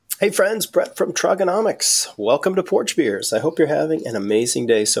Hey friends, Brett from Trogonomics. Welcome to Porch Beers. I hope you're having an amazing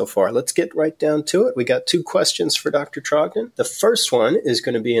day so far. Let's get right down to it. We got 2 questions for Dr. Trogdon. The first one is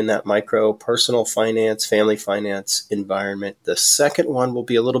going to be in that micro personal finance, family finance environment. The second one will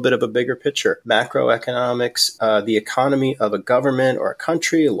be a little bit of a bigger picture. Macroeconomics, the economy of a government or a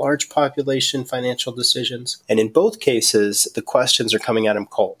country, a large population, financial decisions. And in both cases, the questions are coming at him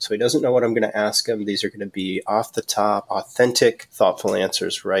cold. So he doesn't know what I'm going to ask him. These are going to be off the top, authentic, thoughtful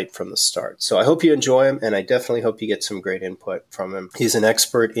answers right from the start. So I hope you enjoy him, and I definitely hope you get some great input from him. He's an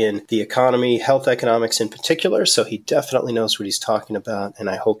expert in the economy, health economics in particular, so he definitely knows what he's talking about, and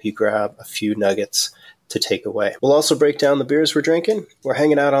I hope you grab a few nuggets to take away. We'll also break down the beers we're drinking. We're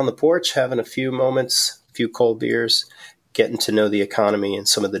hanging out on the porch, having a few moments, a few cold beers, getting to know the economy and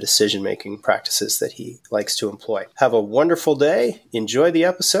some of the decision-making practices that he likes to employ. Have a wonderful day. Enjoy the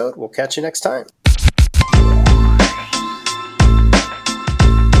episode. We'll catch you next time.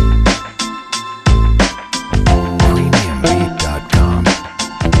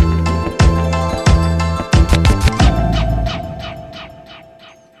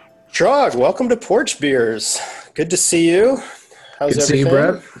 Trog, welcome to Porch Beers. Good to see you. How's everything? Good to see you,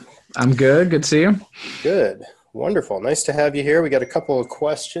 Brett. I'm good. Good to see you. Good. Wonderful. Nice to have you here. We got a couple of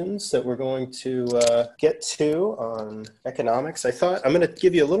questions that we're going to get to on economics. I thought I'm going to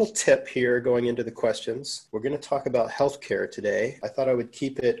give you a little tip here going into the questions. We're going to talk about healthcare today. I thought I would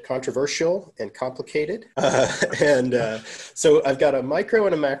keep it controversial and complicated. So I've got a micro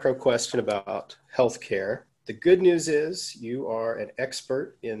and a macro question about healthcare. The good news is you are an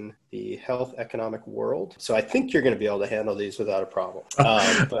expert in the health economic world. So I think you're going to be able to handle these without a problem.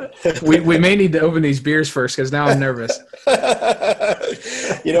 But we may need to open these beers first because now I'm nervous.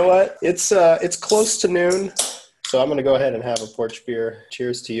 You know what? It's close to noon. So I'm going to go ahead and have a porch beer.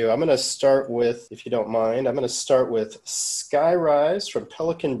 Cheers to you. I'm going to start with, if you don't mind, Skyrise from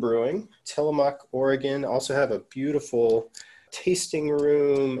Pelican Brewing, Tillamook, Oregon. Also have a beautiful tasting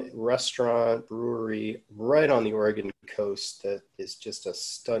room, restaurant, brewery right on the Oregon coast that is just a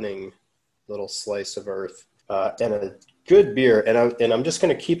stunning little slice of earth and a good beer. And I'm just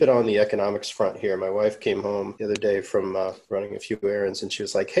going to keep it on the economics front here. My wife came home the other day from running a few errands, and she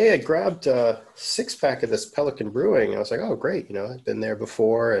was like, "Hey, I grabbed a 6-pack of this Pelican Brewing." I was like, "Oh, great. I've been there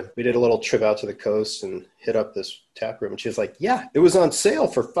before." And we did a little trip out to the coast and hit up this tap room. And she was like, "Yeah, it was on sale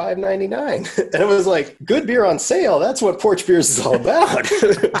for $5.99. And I was like, "Good beer on sale. That's what Porch Beers is all about."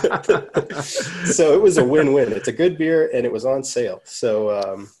 So it was a win-win. It's a good beer and it was on sale.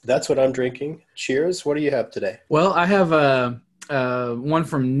 So that's what I'm drinking. Cheers. What do you have today? Well, I have one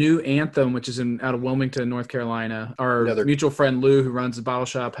from New Anthem, which is out of Wilmington, North Carolina. Our mutual friend Lou, who runs the bottle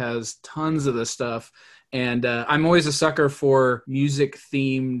shop, has tons of this stuff. And I'm always a sucker for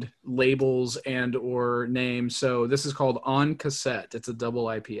music-themed labels and or names. So this is called On Cassette. It's a double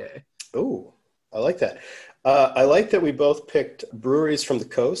IPA. Oh, I like that. I like that we both picked breweries from the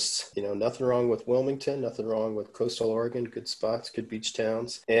coast. Nothing wrong with Wilmington, nothing wrong with coastal Oregon. Good spots, good beach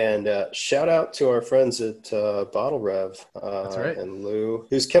towns. And shout out to our friends at Bottle Rev. That's right. And Lou,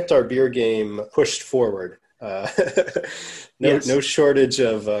 who's kept our beer game pushed forward. No shortage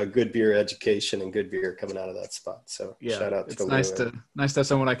of good beer education and good beer coming out of that spot. So yeah, shout out to Lou. It's nice to have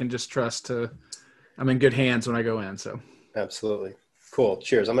someone I can just trust. I'm in good hands when I go in. So absolutely. Cool.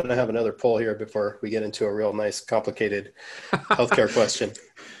 Cheers. I'm going to have another pull here before we get into a real nice, complicated healthcare question.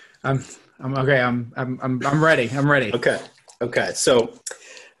 I'm okay. I'm ready. I'm ready. Okay. So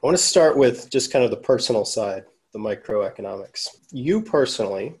I want to start with just kind of the personal side, the microeconomics. You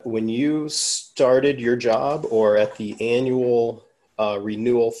personally, when you started your job or at the annual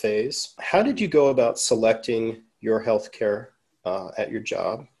renewal phase, how did you go about selecting your healthcare at your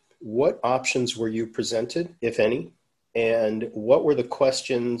job? What options were you presented, if any? And what were the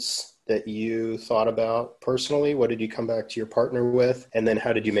questions that you thought about personally? What did you come back to your partner with? And then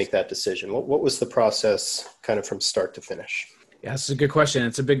how did you make that decision? What was the process kind of from start to finish? Yeah, that's a good question.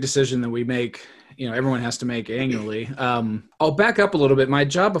 It's a big decision that we make, everyone has to make annually. I'll back up a little bit. My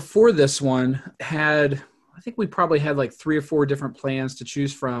job before this one I think we probably had like 3 or 4 different plans to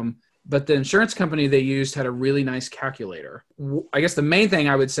choose from. But the insurance company they used had a really nice calculator. I guess the main thing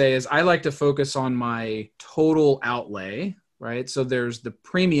I would say is I like to focus on my total outlay, right? So there's the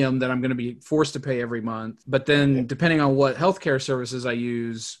premium that I'm going to be forced to pay every month. But then depending on what healthcare services I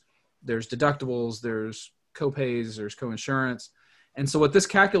use, there's deductibles, there's copays, there's coinsurance. And so what this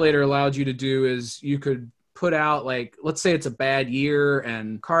calculator allowed you to do is you could put out, like, let's say it's a bad year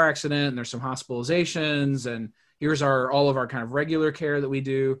and car accident and there's some hospitalizations and Here's all of our kind of regular care that we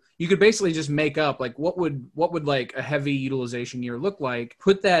do. You could basically just make up like what would like a heavy utilization year look like,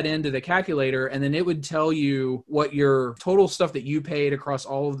 put that into the calculator, and then it would tell you what your total stuff that you paid across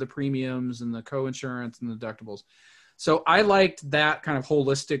all of the premiums and the co-insurance and the deductibles. So I liked that kind of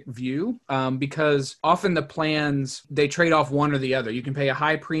holistic view because often the plans, they trade off one or the other. You can pay a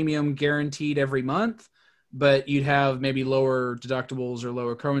high premium guaranteed every month, but you'd have maybe lower deductibles or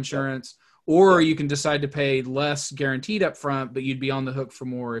lower co-insurance, or you can decide to pay less guaranteed up front, but you'd be on the hook for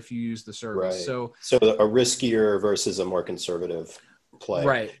more if you use the service. Right. So a riskier versus a more conservative play.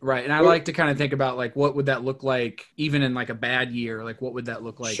 Right. And I like to kind of think about like, what would that look like even in like a bad year? Like what would that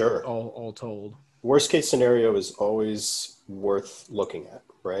look like all told? Worst case scenario is always worth looking at,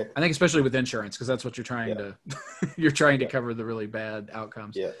 right? I think especially with insurance, because that's what you're trying to you're trying to cover the really bad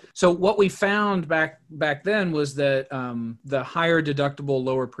outcomes. Yeah. So what we found back then was that the higher deductible,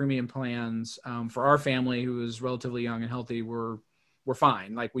 lower premium plans for our family, who was relatively young and healthy, were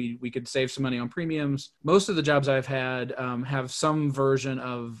fine. Like we could save some money on premiums. Most of the jobs I've had have some version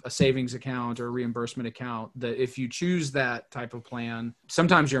of a savings account or a reimbursement account that if you choose that type of plan,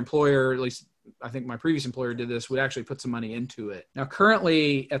 sometimes your employer, at least I think my previous employer did this, would actually put some money into it. Now,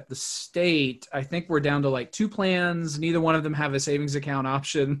 currently at the state, I think we're down to like 2 plans. Neither one of them have a savings account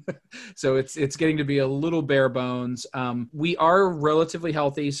option. So it's getting to be a little bare bones. We are relatively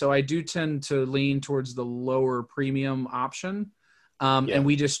healthy, so I do tend to lean towards the lower premium option. And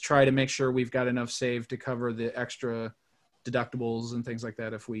we just try to make sure we've got enough saved to cover the extra deductibles and things like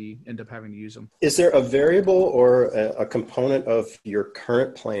that if we end up having to use them. Is there a variable or a component of your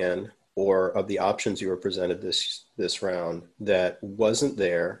current plan or of the options you were presented this round that wasn't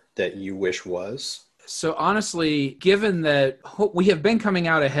there that you wish was? So honestly, given that we have been coming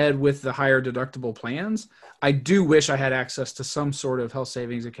out ahead with the higher deductible plans, I do wish I had access to some sort of health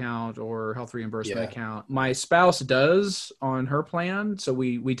savings account or health reimbursement account. My spouse does on her plan, so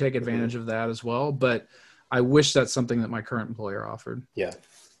we take advantage of that as well. But I wish that's something that my current employer offered. Yeah,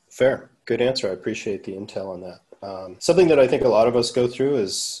 fair. Good answer. I appreciate the intel on that. Something that I think a lot of us go through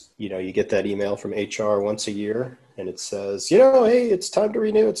is, you get that email from HR once a year and it says, hey, it's time to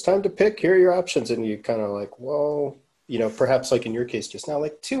renew. It's time to pick. Here are your options. And you kind of like, well, perhaps like in your case just now,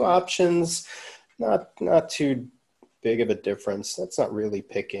 like 2 options, not too big of a difference. That's not really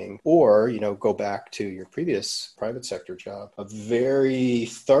picking. Or, go back to your previous private sector job, a very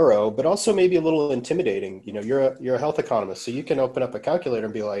thorough, but also maybe a little intimidating. You're a health economist, so you can open up a calculator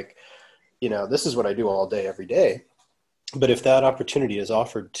and be like, this is what I do all day, every day. But if that opportunity is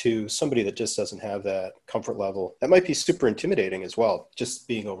offered to somebody that just doesn't have that comfort level, that might be super intimidating as well, just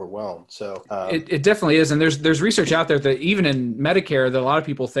being overwhelmed. So it definitely is. And there's research out there that even in Medicare that a lot of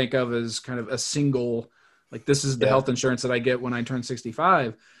people think of as kind of a single, like this is the health insurance that I get when I turn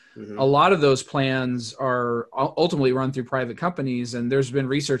 65. Mm-hmm. A lot of those plans are ultimately run through private companies. And there's been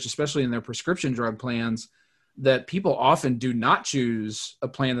research, especially in their prescription drug plans, that people often do not choose a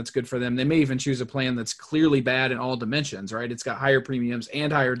plan that's good for them. They may even choose a plan that's clearly bad in all dimensions, right? It's got higher premiums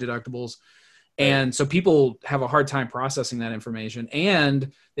and higher deductibles. And so people have a hard time processing that information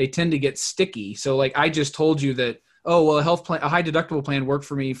and they tend to get sticky. So like I just told you that, oh, well, a high deductible plan worked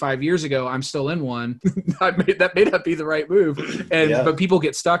for me 5 years ago. I'm still in one. That may not be the right move. But people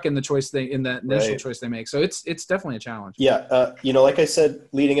get stuck in the choice in that initial choice they make. So it's definitely a challenge. Yeah. Like I said,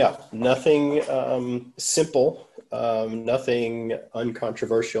 leading up, nothing simple, nothing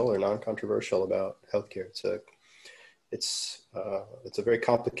uncontroversial or non-controversial about healthcare. It's a very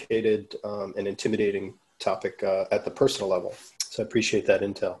complicated and intimidating topic at the personal level. So I appreciate that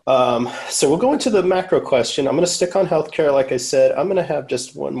intel. So we'll go into the macro question. I'm going to stick on healthcare. Like I said, I'm going to have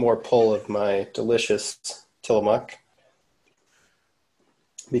just one more pull of my delicious Tillamook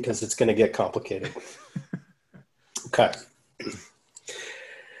because it's going to get complicated. Okay.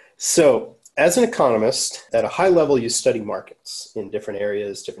 So as an economist, at a high level, you study markets in different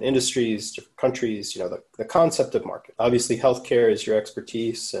areas, different industries, different countries, the concept of market. Obviously, healthcare is your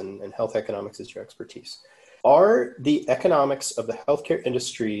expertise and health economics is your expertise. Are the economics of the healthcare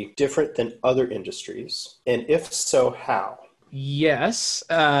industry different than other industries? And if so, how? Yes.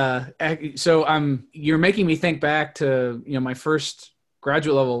 So you're making me think back to, my first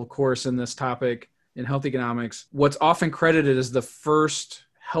graduate level course in this topic in health economics. What's often credited as the first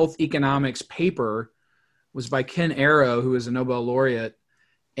health economics paper was by Ken Arrow, who is a Nobel laureate.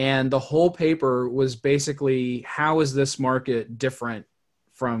 And the whole paper was basically, how is this market different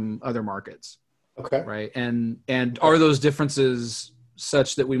from other markets? Okay. Right. And are those differences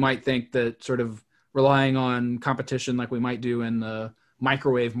such that we might think that sort of relying on competition like we might do in the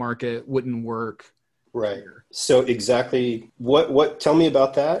microwave market wouldn't work? Right. Here? So exactly what tell me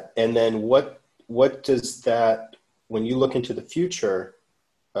about that. And then what does that when you look into the future,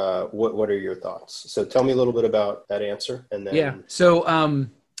 what are your thoughts? So tell me a little bit about that answer, and then So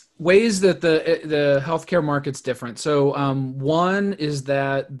ways that the healthcare market's different. So one is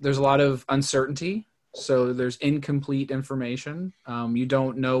that there's a lot of uncertainty. So there's incomplete information. You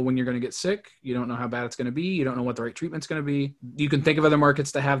don't know when you're going to get sick. You don't know how bad it's going to be. You don't know what the right treatment's going to be. You can think of other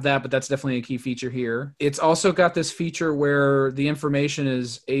markets that have that, but that's definitely a key feature here. It's also got this feature where the information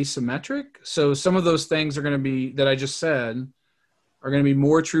is asymmetric. So some of those things are going to be, that I just said, are going to be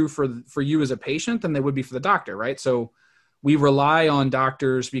more true for you as a patient than they would be for the doctor, right? So we rely on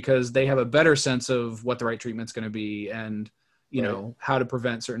doctors because they have a better sense of what the right treatment's going to be and, you know, how to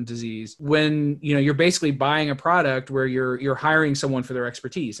prevent certain disease. When, you know, you're basically buying a product where you're hiring someone for their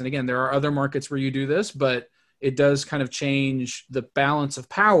expertise. And again, there are other markets where you do this, but it does kind of change the balance of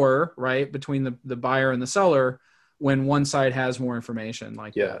power, right, between the buyer and the seller when one side has more information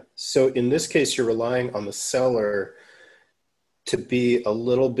like that. So in this case, you're relying on the seller to be a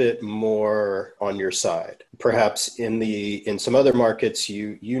little bit more on your side. Perhaps in some other markets,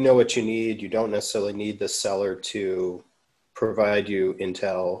 you know what you need. You don't necessarily need the seller to provide you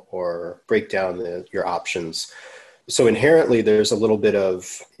intel or break down your options. So inherently, there's a little bit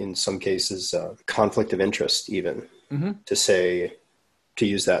of, in some cases, conflict of interest, even to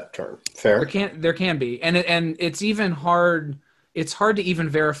use that term. Fair? There can be, and it's even hard. It's hard to even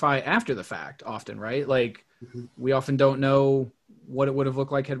verify after the fact. Often, right? Like we often don't know what it would have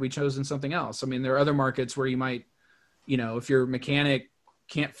looked like had we chosen something else. I mean, there are other markets where you might, you know, if your mechanic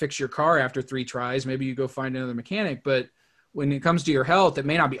can't fix your car after 3 tries, maybe you go find another mechanic. But when it comes to your health, it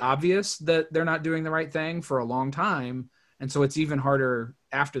may not be obvious that they're not doing the right thing for a long time. And so it's even harder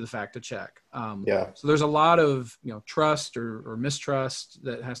after the fact to check. So there's a lot of, you know, trust or mistrust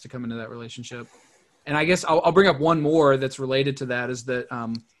that has to come into that relationship. And I guess I'll bring up one more that's related to that is that,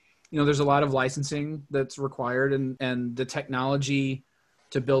 you know, there's a lot of licensing that's required and the technology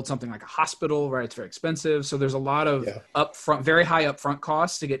to build something like a hospital, right? It's very expensive. So there's a lot of very high upfront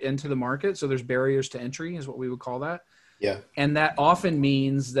costs to get into the market. So there's barriers to entry is what we would call that. Yeah. And that often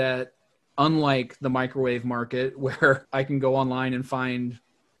means that unlike the microwave market where I can go online and find,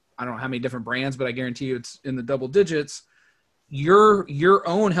 I don't know how many different brands, but I guarantee you it's in the double digits, your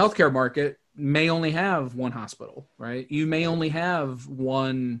own healthcare market may only have one hospital, right? You may only have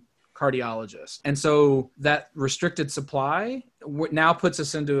one cardiologist. And so that restricted supply now puts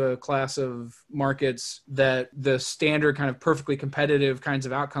us into a class of markets that the standard kind of perfectly competitive kinds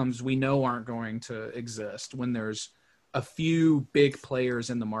of outcomes we know aren't going to exist when there's a few big players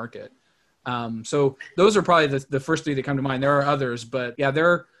in the market. So those are probably the first 3 that come to mind. There are others, but yeah,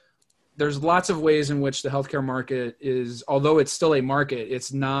 there's lots of ways in which the healthcare market is, although it's still a market,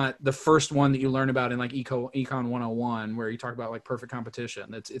 it's not the first one that you learn about in like Econ 101, where you talk about like perfect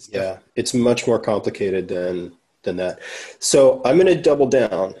competition. It's much more complicated than that. So I'm going to double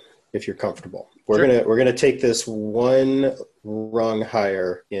down if you're comfortable. We're going to take this one rung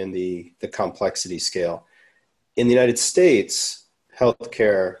higher in the complexity scale. In the United States,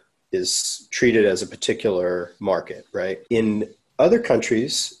 healthcare is treated as a particular market, right? In other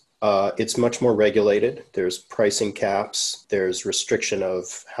countries, it's much more regulated. There's pricing caps. There's restriction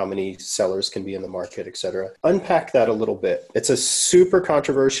of how many sellers can be in the market, et cetera. Unpack that a little bit. It's a super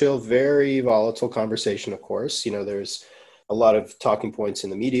controversial, very volatile conversation, of course. You know, there's a lot of talking points in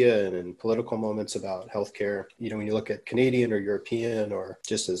the media and in political moments about healthcare. You know, when you look at Canadian or European or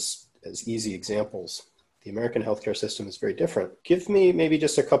just as easy examples, the American healthcare system is very different. Give me maybe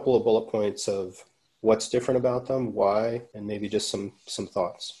just a couple of bullet points of what's different about them, why, and maybe just some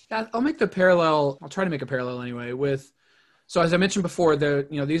thoughts. I'll make the parallel. I'll try to make a parallel anyway with, so as I mentioned before,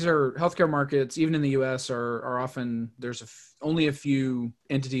 these are healthcare markets, even in the US are often, there's only a few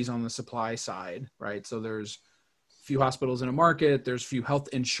entities on the supply side, right? So there's few hospitals in a market, there's few health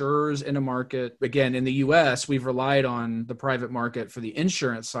insurers in a market. Again, in the US, we've relied on the private market for the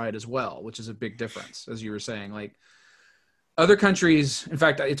insurance side as well, which is a big difference, as you were saying. Like other countries, in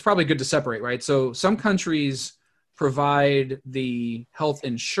fact, it's probably good to separate, right? So some countries provide the health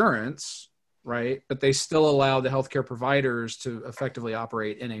insurance, right? But they still allow the healthcare providers to effectively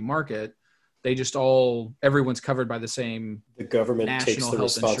operate in a market. They just everyone's covered by the same. The government takes the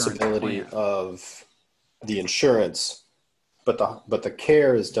responsibility of the insurance, but the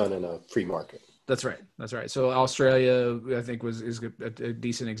care is done in a free market. That's right. So Australia, I think, is a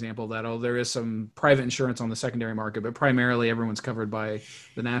decent example of that. Although there is some private insurance on the secondary market, but primarily everyone's covered by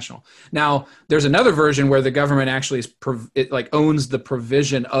the national. Now, there's another version where the government actually owns the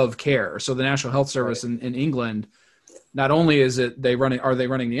provision of care. So the National Health Service in England, not only are they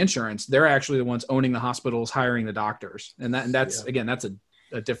running the insurance, they're actually the ones owning the hospitals, hiring the doctors, and that's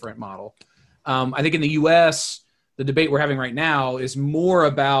a different model. I think in the U.S., the debate we're having right now is more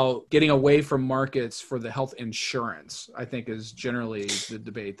about getting away from markets for the health insurance, I think, is generally the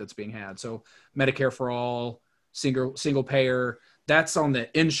debate that's being had. So Medicare for all, single payer, that's on the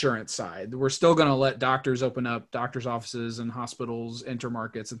insurance side. We're still going to let doctors open up doctors' offices and hospitals enter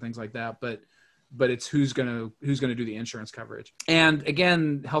markets and things like that. But it's who's going to do the insurance coverage. And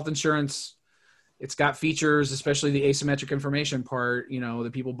again, health insurance, it's got features, especially the asymmetric information part, the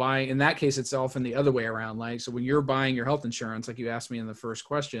people buy. In that case, it's often the other way around. Like, so when you're buying your health insurance, like you asked me in the first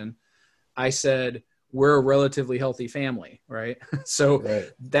question, I said, we're a relatively healthy family, right? So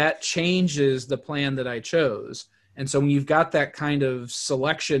that changes the plan that I chose. And so when you've got that kind of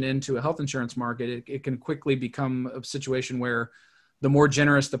selection into a health insurance market, it can quickly become a situation where the more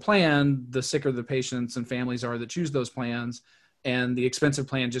generous the plan, the sicker the patients and families are that choose those plans. And the expensive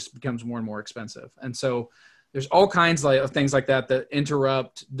plan just becomes more and more expensive. And so there's all kinds of things like that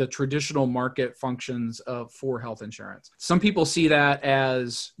interrupt the traditional market functions for health insurance. Some people see that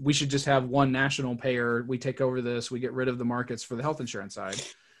as we should just have one national payer. We take over this, we get rid of the markets for the health insurance side.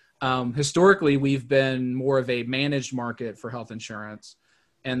 Historically, we've been more of a managed market for health insurance.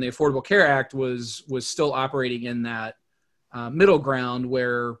 And the Affordable Care Act was still operating in that middle ground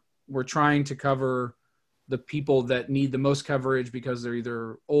where we're trying to cover the people that need the most coverage because they're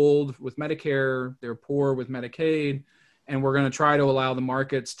either old with Medicare, they're poor with Medicaid, and we're going to try to allow the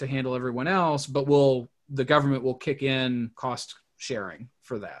markets to handle everyone else, but the government will kick in cost sharing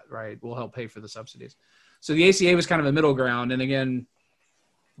for that, right? We'll help pay for the subsidies. So the ACA was kind of a middle ground. And again,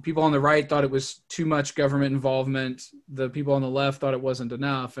 people on the right thought it was too much government involvement. The people on the left thought it wasn't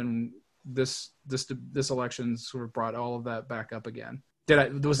enough. And this election sort of brought all of that back up again.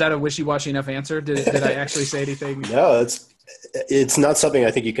 Was that a wishy-washy enough answer? Did I actually say anything? No, it's not something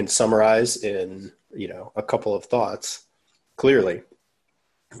I think you can summarize in, a couple of thoughts clearly,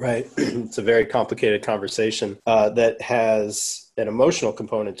 right? It's a very complicated conversation that has an emotional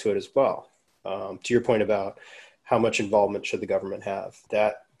component to it as well. To your point about how much involvement should the government have,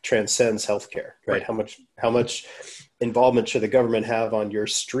 that transcends healthcare, right? How much involvement should the government have on your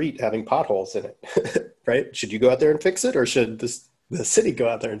street having potholes in it, right? Should you go out there and fix it, or should the city go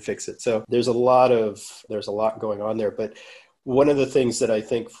out there and fix it? So there's a lot going on there. But one of the things that I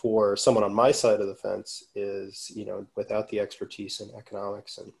think for someone on my side of the fence is, without the expertise in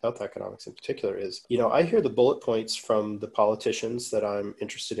economics and health economics in particular, is, I hear the bullet points from the politicians that I'm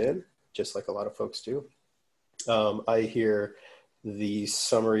interested in, just like a lot of folks do. I hear the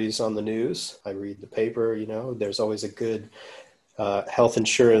summaries on the news. I read the paper, there's always a good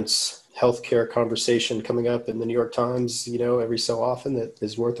healthcare conversation coming up in the New York Times, every so often that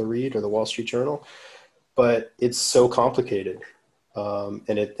is worth a read, or the Wall Street Journal. But it's so complicated.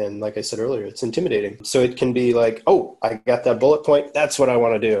 And like I said earlier, it's intimidating. So it can be like, oh, I got that bullet point. That's what I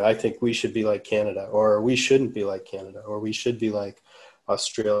want to do. I think we should be like Canada, or we shouldn't be like Canada, or we should be like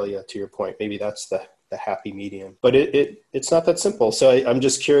Australia, to your point. Maybe that's the happy medium. But it's not that simple. So I'm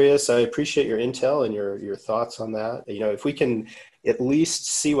just curious. I appreciate your intel and your thoughts on that. If we can at least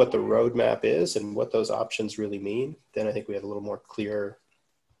see what the roadmap is and what those options really mean, then I think we have a little more clear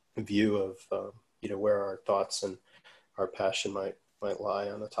view of where our thoughts and our passion might lie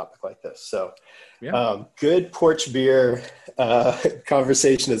on a topic like this. So good porch beer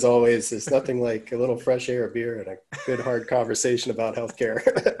conversation as always. There's nothing like a little fresh air of beer and a good hard conversation about healthcare.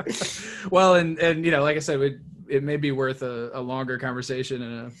 Well, and like I said, it may be worth a longer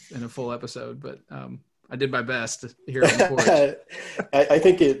conversation in a full episode, but I did my best here on the porch. I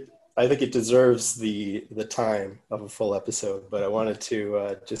think it deserves the time of a full episode, but I wanted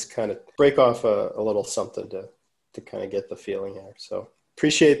to just kind of break off a little something to kind of get the feeling here. So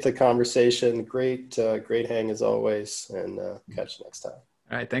appreciate the conversation. Great hang as always, and catch you next time.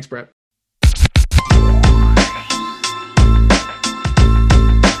 All right. Thanks, Brett.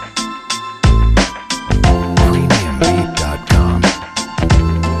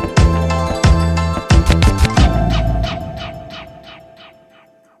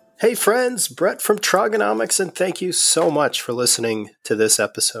 Hey friends, Brett from Trogonomics, and thank you so much for listening to this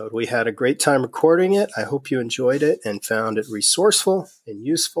episode. We had a great time recording it. I hope you enjoyed it and found it resourceful and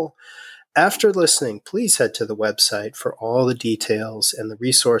useful. After listening, please head to the website for all the details and the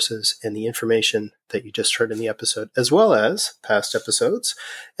resources and the information that you just heard in the episode, as well as past episodes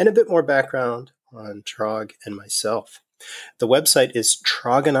and a bit more background on Trog and myself. The website is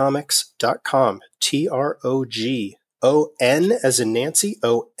trogonomics.com, TROGON as in Nancy,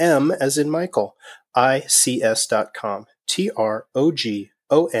 OM as in Michael, ICS.com,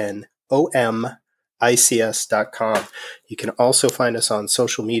 TROGONOMICS.com. You can also find us on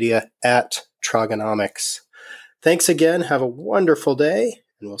social media at Trogonomics. Thanks again. Have a wonderful day,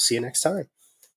 and we'll see you next time.